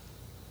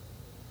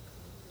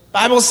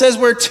 Bible says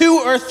where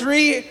 2 or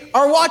 3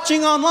 are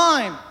watching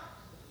online.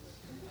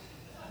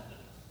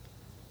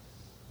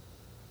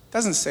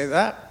 Doesn't say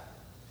that.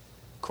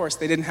 Of course,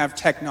 they didn't have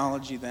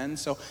technology then,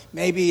 so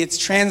maybe it's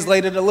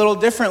translated a little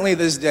differently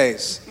these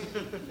days.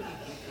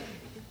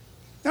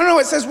 No,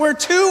 it says where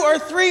 2 or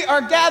 3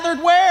 are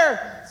gathered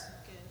where?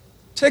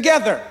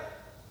 Together.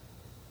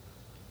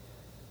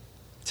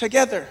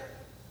 Together.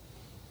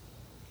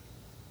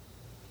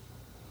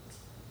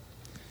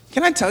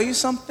 Can I tell you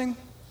something?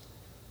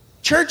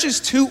 Church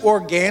is too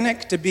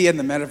organic to be in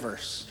the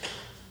metaverse.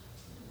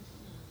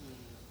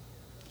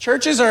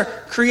 Churches are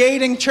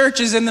creating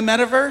churches in the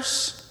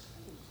metaverse.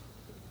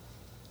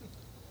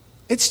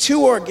 It's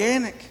too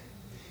organic.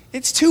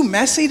 It's too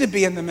messy to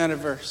be in the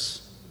metaverse.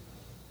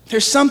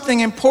 There's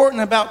something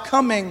important about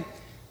coming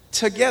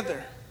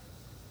together.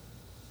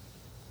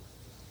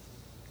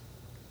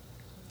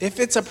 If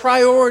it's a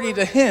priority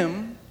to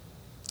him,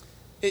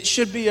 it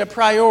should be a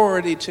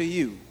priority to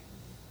you.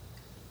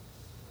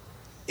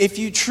 If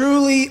you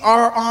truly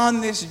are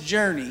on this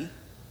journey,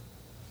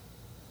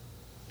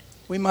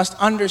 we must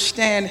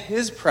understand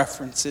his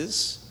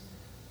preferences,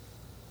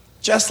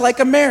 just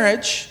like a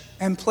marriage,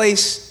 and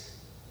place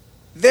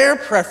their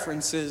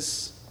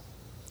preferences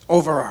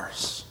over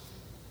ours.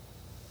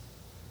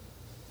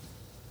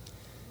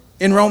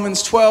 In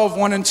Romans 12,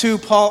 1 and 2,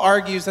 Paul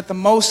argues that the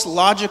most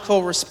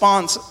logical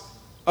response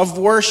of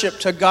worship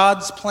to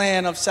God's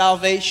plan of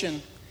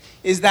salvation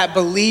is that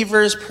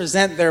believers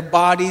present their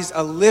bodies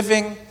a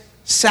living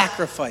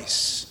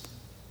sacrifice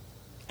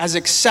as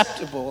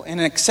acceptable, an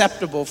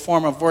acceptable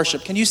form of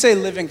worship. Can you say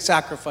living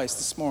sacrifice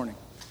this morning?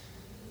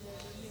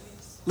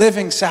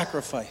 Living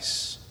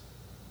sacrifice.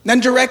 Then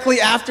directly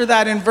after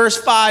that, in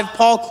verse 5,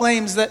 Paul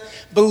claims that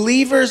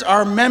believers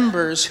are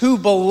members who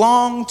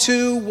belong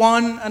to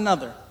one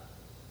another.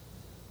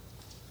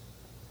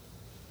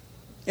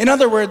 In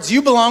other words,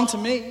 you belong to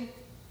me,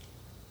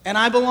 and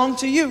I belong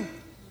to you.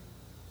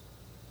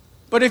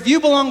 But if you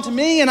belong to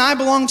me and I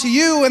belong to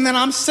you, and then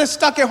I'm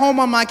stuck at home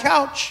on my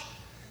couch,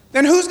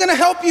 then who's going to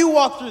help you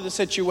walk through the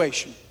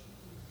situation?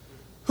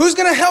 Who's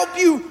going to help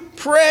you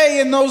pray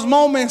in those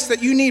moments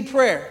that you need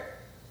prayer?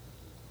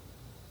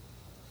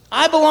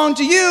 I belong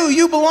to you,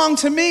 you belong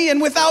to me,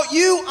 and without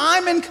you,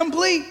 I'm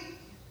incomplete.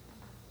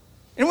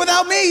 And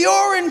without me,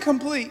 you're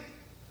incomplete.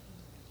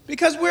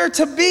 Because we're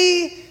to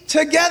be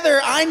together.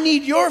 I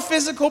need your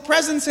physical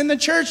presence in the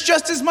church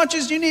just as much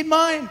as you need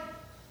mine.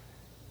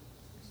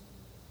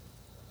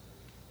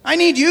 I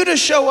need you to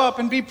show up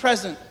and be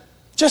present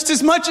just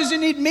as much as you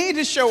need me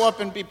to show up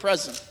and be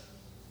present.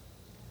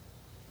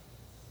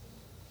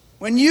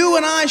 When you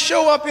and I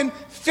show up in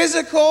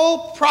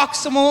physical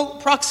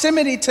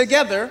proximity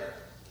together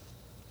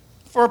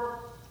for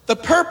the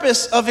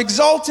purpose of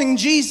exalting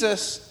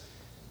Jesus,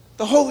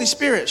 the Holy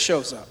Spirit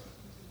shows up.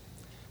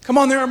 Come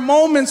on, there are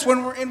moments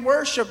when we're in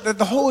worship that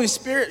the Holy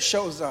Spirit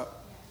shows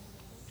up.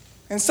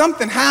 And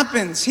something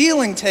happens.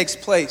 Healing takes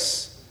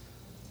place.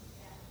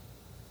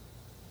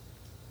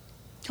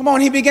 Come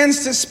on, he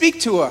begins to speak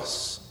to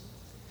us.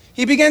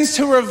 He begins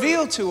to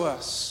reveal to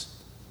us.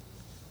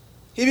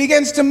 He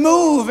begins to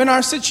move in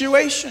our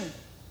situation.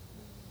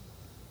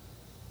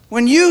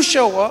 When you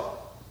show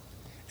up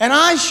and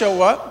I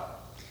show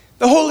up,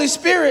 the Holy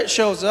Spirit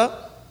shows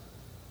up,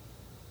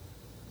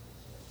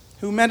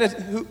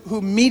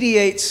 who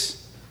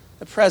mediates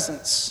the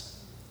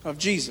presence of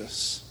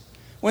Jesus.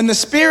 When the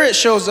Spirit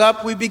shows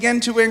up, we begin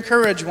to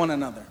encourage one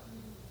another.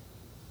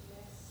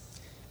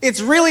 It's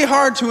really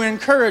hard to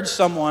encourage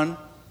someone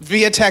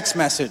via text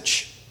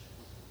message.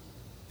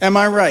 Am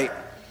I right?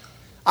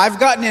 I've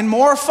gotten in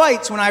more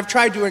fights when I've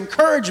tried to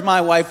encourage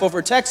my wife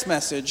over text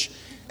message,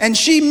 and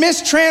she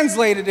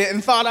mistranslated it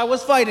and thought I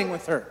was fighting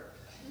with her.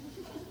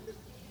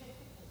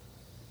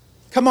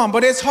 Come on,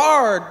 but it's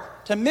hard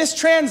to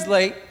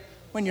mistranslate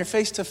when you're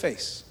face to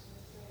face.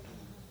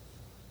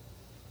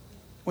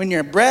 When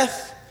you're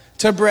breath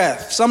to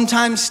breath,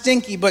 sometimes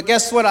stinky, but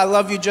guess what? I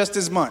love you just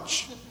as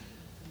much.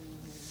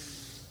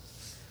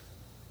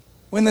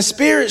 When the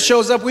Spirit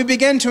shows up, we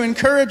begin to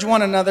encourage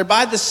one another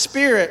by the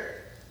Spirit.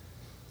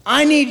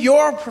 I need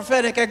your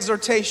prophetic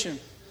exhortation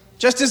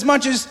just as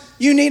much as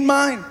you need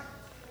mine.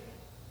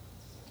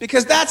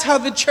 Because that's how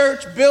the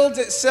church builds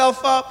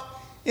itself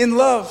up in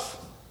love.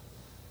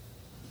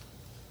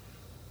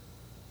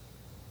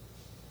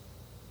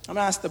 I'm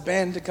going to ask the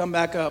band to come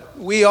back up.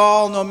 We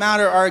all, no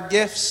matter our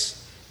gifts,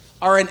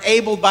 are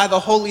enabled by the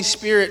Holy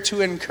Spirit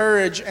to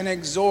encourage and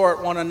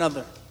exhort one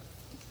another.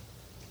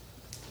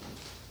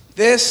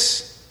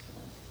 This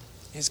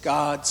is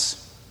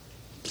God's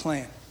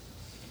plan.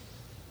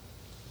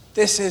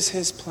 This is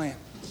his plan.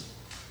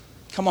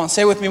 Come on,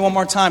 say with me one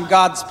more time,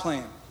 God's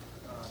plan.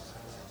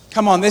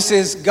 Come on, this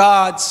is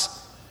God's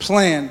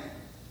plan.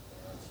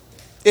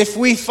 If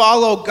we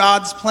follow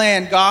God's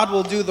plan, God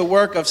will do the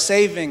work of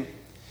saving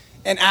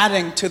and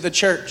adding to the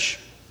church.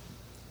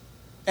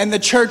 And the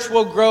church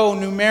will grow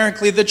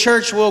numerically. The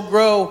church will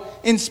grow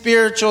in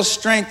spiritual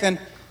strength. And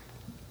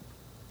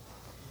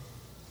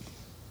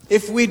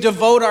if we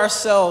devote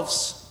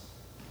ourselves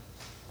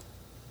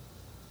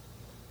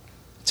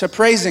to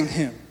praising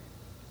him,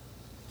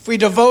 if we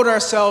devote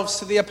ourselves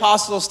to the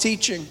apostles'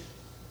 teaching,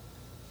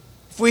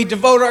 if we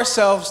devote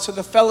ourselves to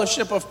the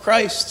fellowship of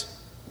Christ,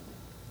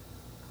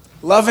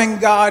 loving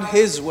God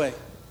his way,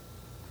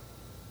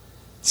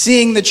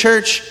 seeing the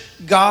church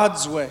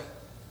God's way,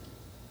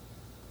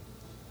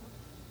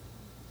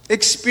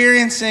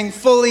 experiencing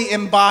fully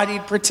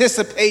embodied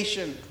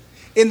participation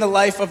in the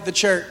life of the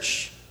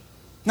church,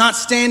 not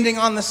standing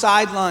on the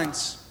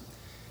sidelines.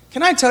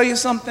 Can I tell you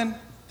something?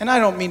 And I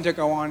don't mean to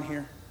go on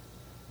here.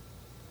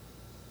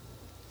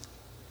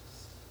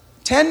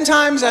 10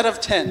 times out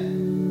of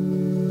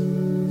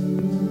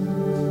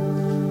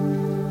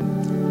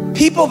 10,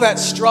 people that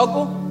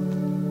struggle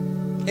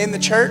in the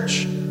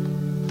church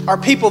are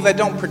people that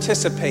don't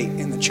participate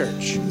in the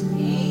church.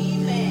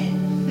 Amen.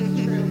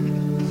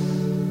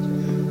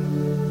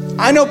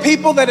 I know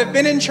people that have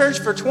been in church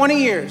for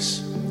 20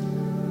 years,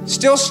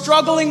 still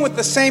struggling with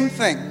the same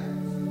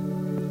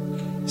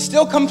thing,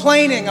 still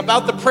complaining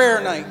about the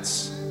prayer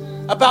nights,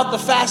 about the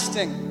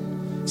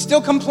fasting,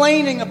 still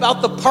complaining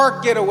about the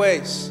park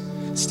getaways,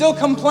 still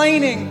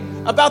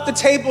complaining about the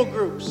table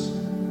groups,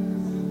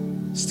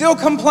 still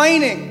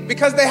complaining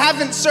because they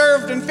haven't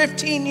served in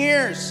 15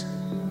 years.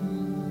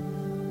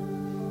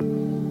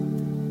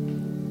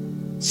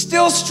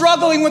 Still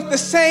struggling with the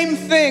same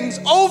things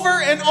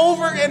over and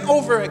over and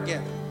over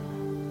again.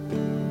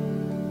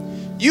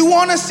 You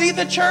want to see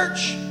the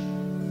church?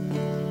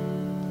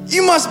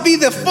 You must be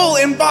the full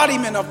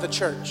embodiment of the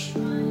church.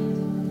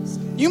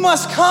 You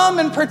must come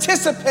and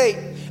participate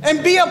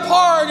and be a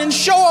part and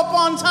show up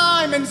on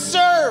time and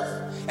serve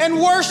and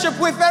worship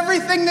with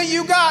everything that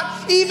you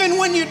got, even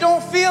when you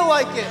don't feel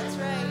like it. That's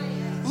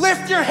right.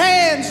 Lift your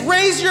hands,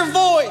 raise your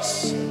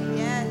voice.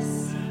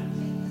 Yes,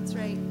 that's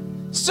right.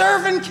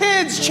 Serving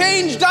kids,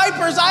 change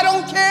diapers, I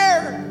don't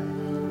care.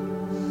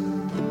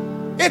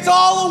 It's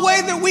all a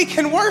way that we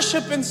can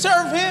worship and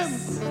serve him.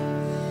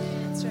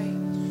 That's right.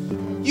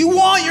 You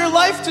want your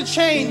life to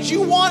change.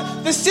 You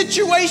want the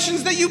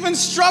situations that you've been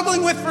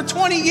struggling with for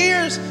 20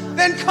 years.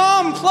 Then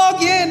come,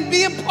 plug in,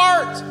 be a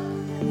part.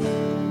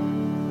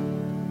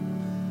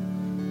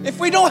 If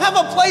we don't have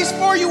a place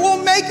for you,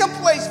 we'll make a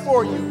place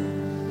for you.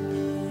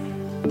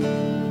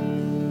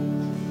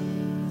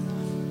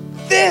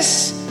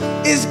 This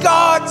is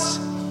God's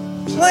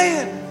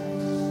plan.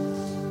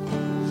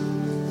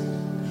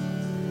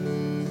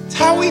 It's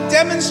how we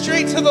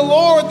demonstrate to the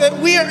Lord that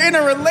we are in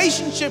a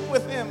relationship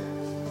with him.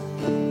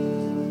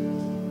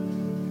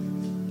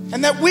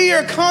 And that we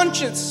are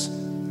conscious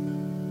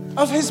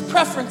of his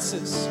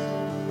preferences.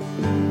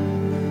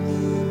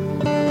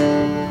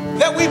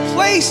 That we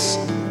place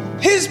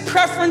his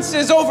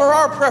preferences over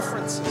our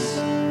preferences.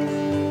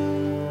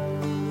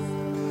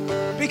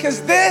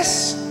 Because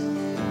this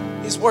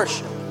is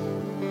worship.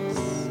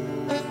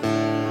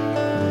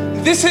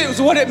 This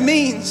is what it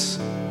means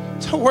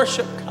to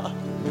worship God.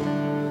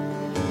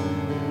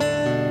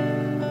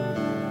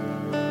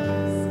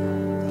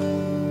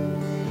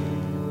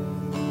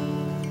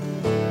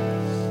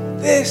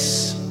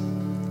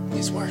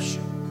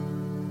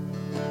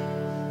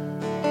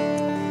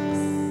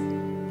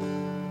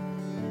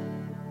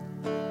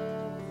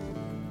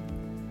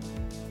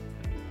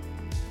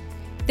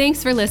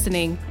 Thanks for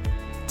listening.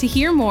 To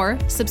hear more,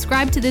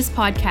 subscribe to this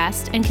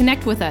podcast and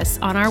connect with us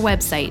on our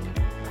website,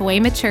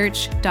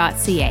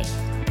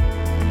 poemachurch.ca.